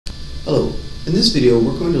Hello, in this video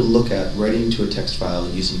we're going to look at writing to a text file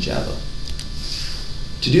using Java.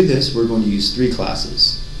 To do this we're going to use three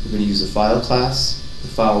classes. We're going to use the file class, the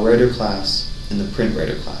file writer class, and the print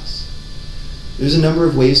writer class. There's a number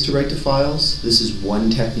of ways to write to files. This is one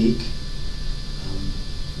technique.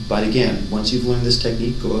 But again, once you've learned this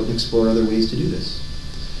technique, go out and explore other ways to do this.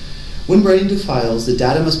 When writing to files, the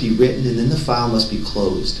data must be written and then the file must be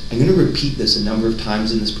closed. I'm going to repeat this a number of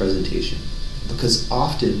times in this presentation because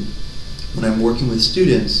often when I'm working with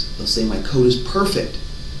students, they'll say my code is perfect,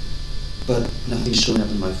 but nothing's showing up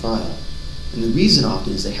in my file. And the reason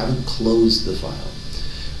often is they haven't closed the file.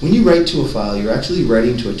 When you write to a file, you're actually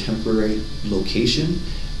writing to a temporary location,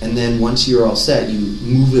 and then once you're all set, you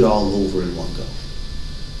move it all over in one go.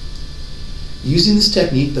 Using this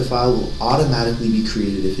technique, the file will automatically be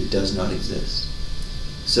created if it does not exist.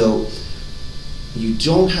 So you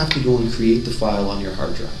don't have to go and create the file on your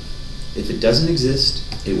hard drive. If it doesn't exist,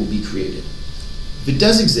 it will be created. If it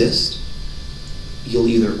does exist, you'll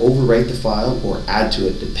either overwrite the file or add to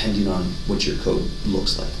it depending on what your code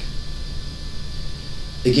looks like.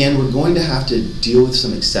 Again, we're going to have to deal with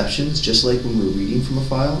some exceptions, just like when we're reading from a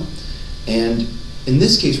file. And in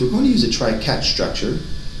this case, we're going to use a try-catch structure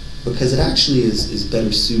because it actually is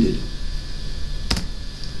better suited.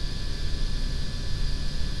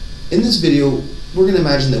 In this video, we're going to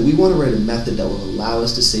imagine that we want to write a method that will allow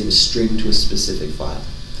us to save a string to a specific file.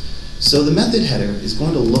 So the method header is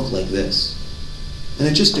going to look like this. And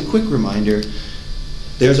it's just a quick reminder,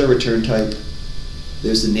 there's our return type,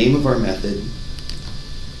 there's the name of our method,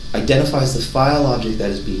 identifies the file object that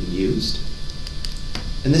is being used,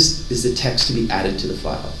 and this is the text to be added to the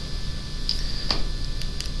file.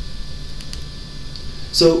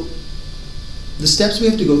 So the steps we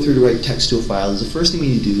have to go through to write text to a file is the first thing we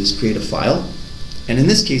need to do is create a file. And in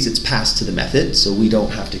this case, it's passed to the method, so we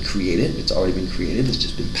don't have to create it. It's already been created. It's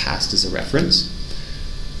just been passed as a reference.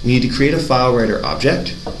 We need to create a file writer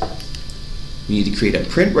object. We need to create a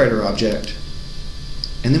print writer object.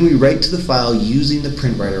 And then we write to the file using the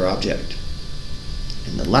print writer object.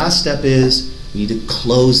 And the last step is we need to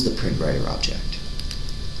close the print writer object.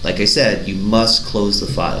 Like I said, you must close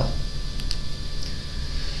the file.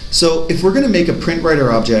 So if we're going to make a print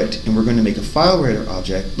writer object and we're going to make a file writer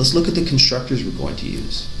object, let's look at the constructors we're going to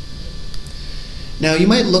use. Now you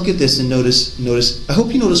might look at this and notice, I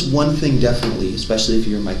hope you notice one thing definitely, especially if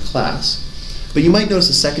you're in my class, but you might notice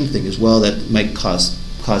a second thing as well that might cause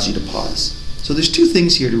you to pause. So there's two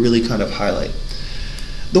things here to really kind of highlight.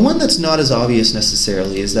 The one that's not as obvious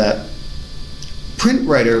necessarily is that print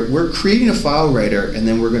writer, we're creating a file writer and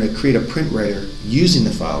then we're going to create a print writer using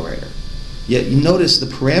the file writer. Yet you notice the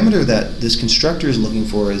parameter that this constructor is looking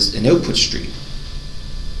for is an output stream.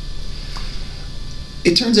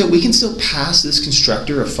 It turns out we can still pass this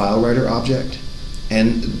constructor a file writer object,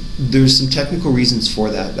 and there's some technical reasons for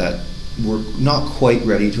that we're not quite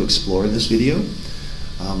ready to explore in this video.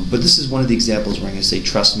 But this is one of the examples where I'm going to say,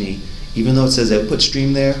 trust me, even though it says output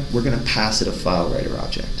stream there, we're going to pass it a file writer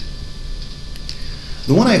object.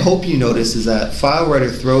 The one I hope you notice is that file writer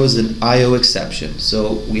throws an I/O exception,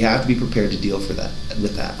 so we have to be prepared to deal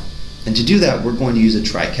with that. And to do that, we're going to use a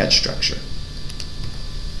try-catch structure.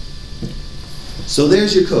 So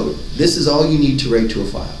there's your code. This is all you need to write to a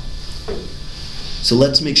file. So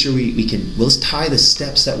let's make sure let's tie the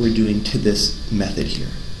steps that we're doing to this method here.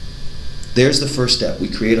 There's the first step, we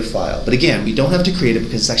create a file. But again, we don't have to create it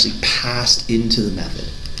because it's actually passed into the method.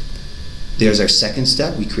 There's our second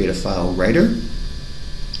step, we create a file writer.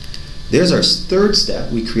 There's our third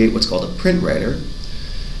step, we create what's called a print writer.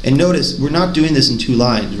 And notice, we're not doing this in two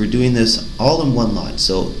lines, we're doing this all in one line.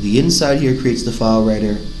 So the inside here creates the file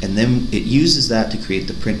writer, and then it uses that to create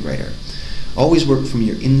the print writer. Always work from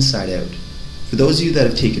your inside out. For those of you that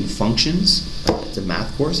have taken functions, it's a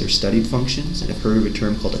math course, or studied functions, and have heard of a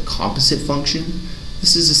term called a composite function,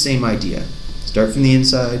 this is the same idea. Start from the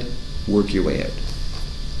inside, work your way out.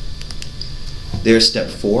 There's step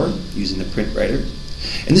 4, using the print writer.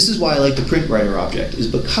 And this is why I like the print writer object, is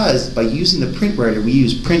because by using the print writer, we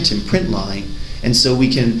use print and print line, and so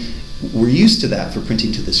we're used to that for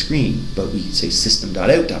printing to the screen, but we say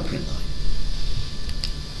system.out.println.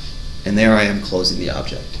 And there I am closing the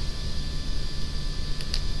object.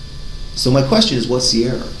 So my question is, what's the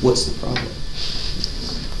error? What's the problem?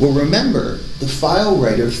 Well, remember, the file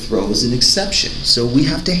writer throws an exception, so we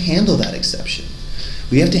have to handle that exception.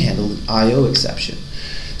 We have to handle an I/O exception.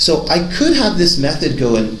 So I could have this method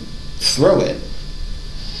go and throw it,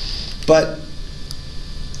 but,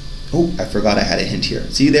 oh, I forgot I had a hint here.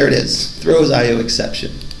 See, there it is, throws I/O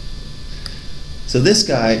exception. So this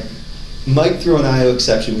guy might throw an I/O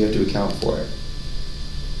exception, we have to account for it.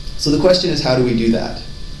 So the question is, how do we do that?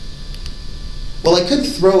 Well, I could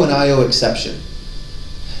throw an IO exception,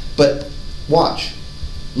 but watch.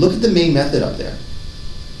 Look at the main method up there.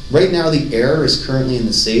 Right now the error is currently in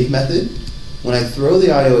the save method. When I throw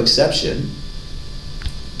the IO exception,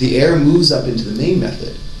 the error moves up into the main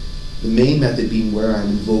method. The main method being where I'm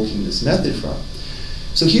invoking this method from.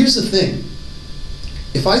 So here's the thing.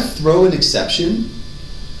 If I throw an exception,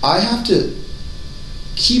 I have to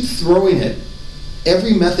keep throwing it.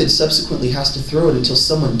 Every method subsequently has to throw it until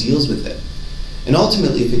someone deals with it. And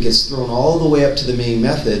ultimately, if it gets thrown all the way up to the main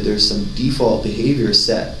method, there's some default behavior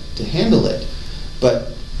set to handle it.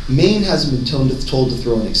 But main hasn't been told to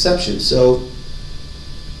throw an exception, so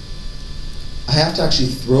I have to actually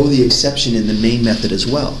throw the exception in the main method as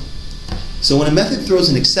well. So when a method throws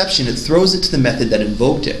an exception, it throws it to the method that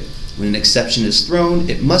invoked it. When an exception is thrown,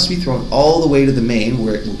 it must be thrown all the way to the main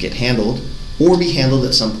where it will get handled or be handled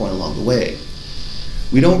at some point along the way.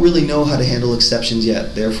 We don't really know how to handle exceptions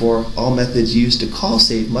yet. Therefore, all methods used to call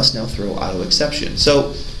save must now throw IO exception.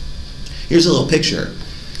 So here's a little picture.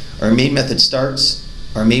 Our main method starts.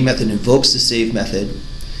 Our main method invokes the save method.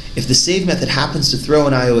 If the save method happens to throw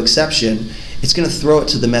an IO exception, it's going to throw it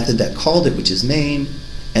to the method that called it, which is main,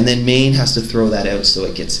 and then main has to throw that out so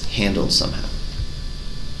it gets handled somehow.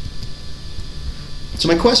 So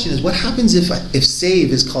my question is, what happens if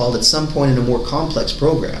save is called at some point in a more complex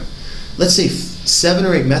program? Let's say 7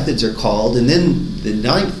 or 8 methods are called, and then the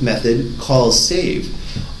 9th method calls save.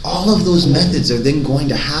 All of those methods are then going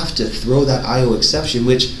to have to throw that IO exception,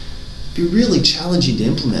 which would be really challenging to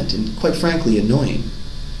implement and, quite frankly, annoying.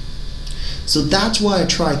 So that's why a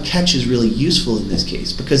try-catch is really useful in this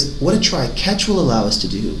case, because what a try-catch will allow us to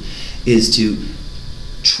do is to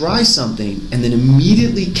try something and then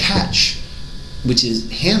immediately catch, which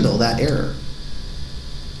is handle that error.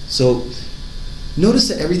 So notice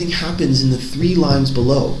that everything happens in the 3 lines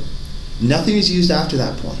below. Nothing is used after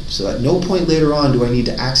that point. So at no point later on do I need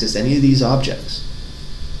to access any of these objects.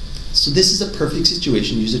 So this is a perfect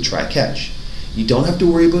situation to use a try-catch. You don't have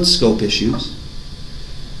to worry about scope issues.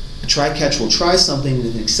 A try-catch will try something, and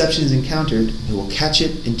if an exception is encountered, it will catch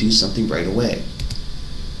it and do something right away.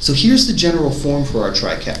 So here's the general form for our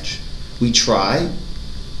try-catch. We try.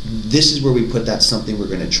 This is where we put that something we're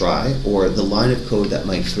going to try, or the line of code that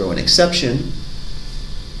might throw an exception,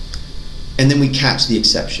 and then we catch the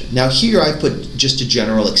exception. Now here I put just a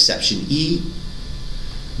general exception E,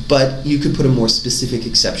 but you could put a more specific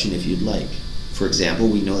exception if you'd like. For example,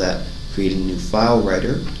 we know that creating a new file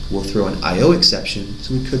writer will throw an IO exception,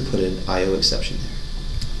 so we could put an IO exception there.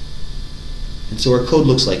 And so our code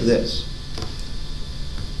looks like this.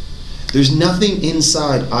 There's nothing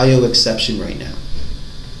inside IO exception right now.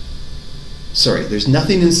 Sorry, there's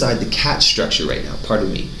nothing inside the catch structure right now,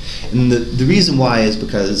 pardon me. And the reason why is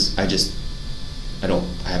because I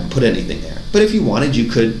haven't put anything there. But if you wanted,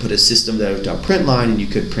 you could put a system.out.println and you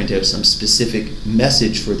could print out some specific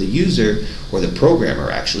message for the user, or the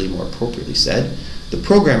programmer actually, more appropriately said, the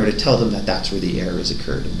programmer, to tell them that that's where the error has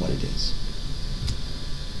occurred and what it is.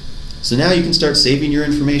 So now you can start saving your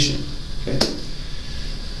information. Okay?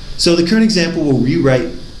 So the current example will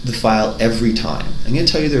rewrite the file every time. I'm going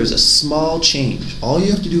to tell you there is a small change. All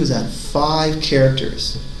you have to do is add 5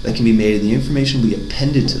 characters that can be made and the information will be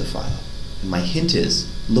appended to the file. And my hint is,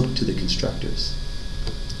 look to the constructors.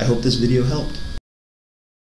 I hope this video helped.